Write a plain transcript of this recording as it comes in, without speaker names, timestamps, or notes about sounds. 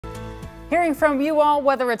Hearing from you all,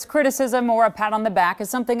 whether it's criticism or a pat on the back, is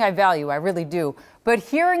something I value. I really do. But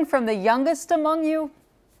hearing from the youngest among you,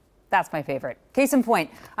 that's my favorite. Case in point,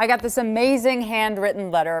 I got this amazing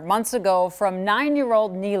handwritten letter months ago from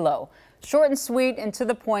 9-year-old Nilo. Short and sweet and to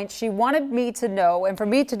the point. She wanted me to know, and for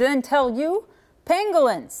me to then tell you,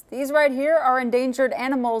 pangolins. These right here are endangered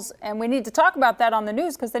animals, and we need to talk about that on the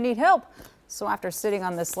news because they need help. So after sitting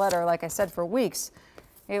on this letter, like I said, for weeks,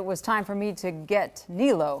 it was time for me to get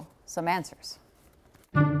Nilo some answers.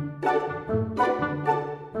 A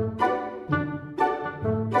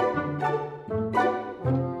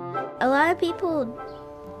lot of people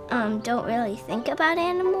don't really think about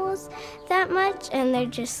animals that much, and they're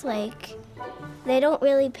just like, they don't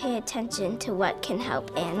really pay attention to what can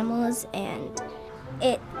help animals, and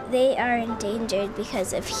they are endangered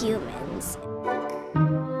because of humans.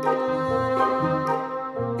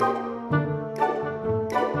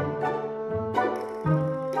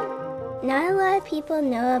 Not a lot of people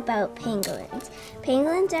know about pangolins.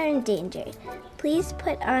 Pangolins are endangered. Please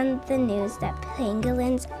put on the news that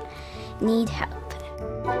pangolins need help.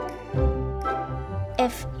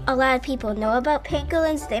 If a lot of people know about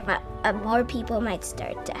pangolins, more people might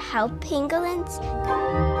start to help pangolins.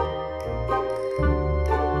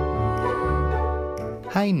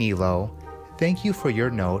 Hi, Nilo. Thank you for your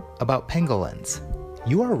note about pangolins.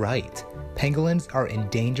 You are right. Pangolins are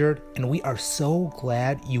endangered, and we are so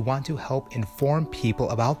glad you want to help inform people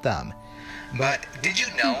about them. But did you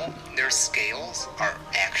know their scales are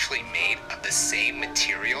actually made of the same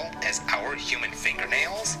material as our human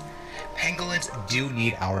fingernails? Pangolins do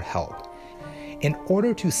need our help. In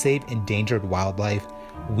order to save endangered wildlife,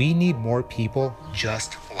 we need more people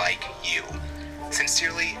just like you.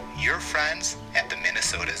 Sincerely, your friends at the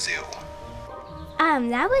Minnesota Zoo.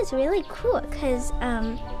 That was really cool, because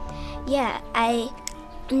yeah, I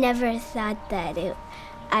never thought that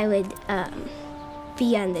I would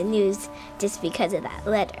be on the news just because of that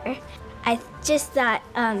letter. I just thought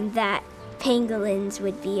that pangolins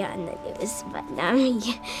would be on the news, but not me.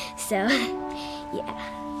 So, yeah.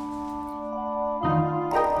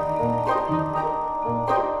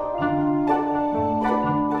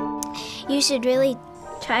 You should really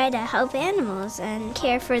try to help animals and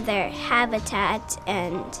care for their habitat,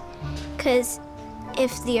 and because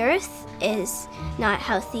if the earth is not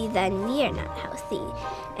healthy, then we are not healthy,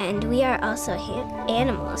 and we are also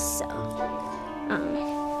animals, so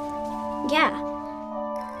yeah.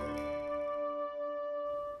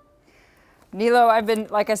 Nilo,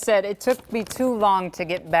 like I said, it took me too long to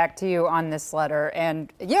get back to you on this letter.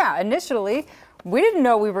 And yeah, initially, we didn't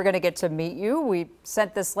know we were going to get to meet you. We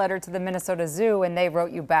sent this letter to the Minnesota Zoo, and they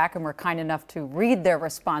wrote you back and were kind enough to read their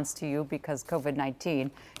response to you because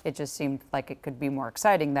COVID-19, it just seemed like it could be more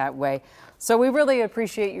exciting that way. So we really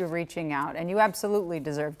appreciate you reaching out, and you absolutely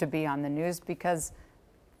deserve to be on the news because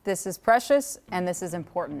this is precious and this is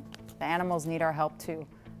important. The animals need our help too.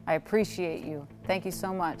 I appreciate you. Thank you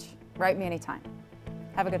so much. Write me anytime.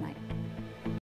 Have a good night.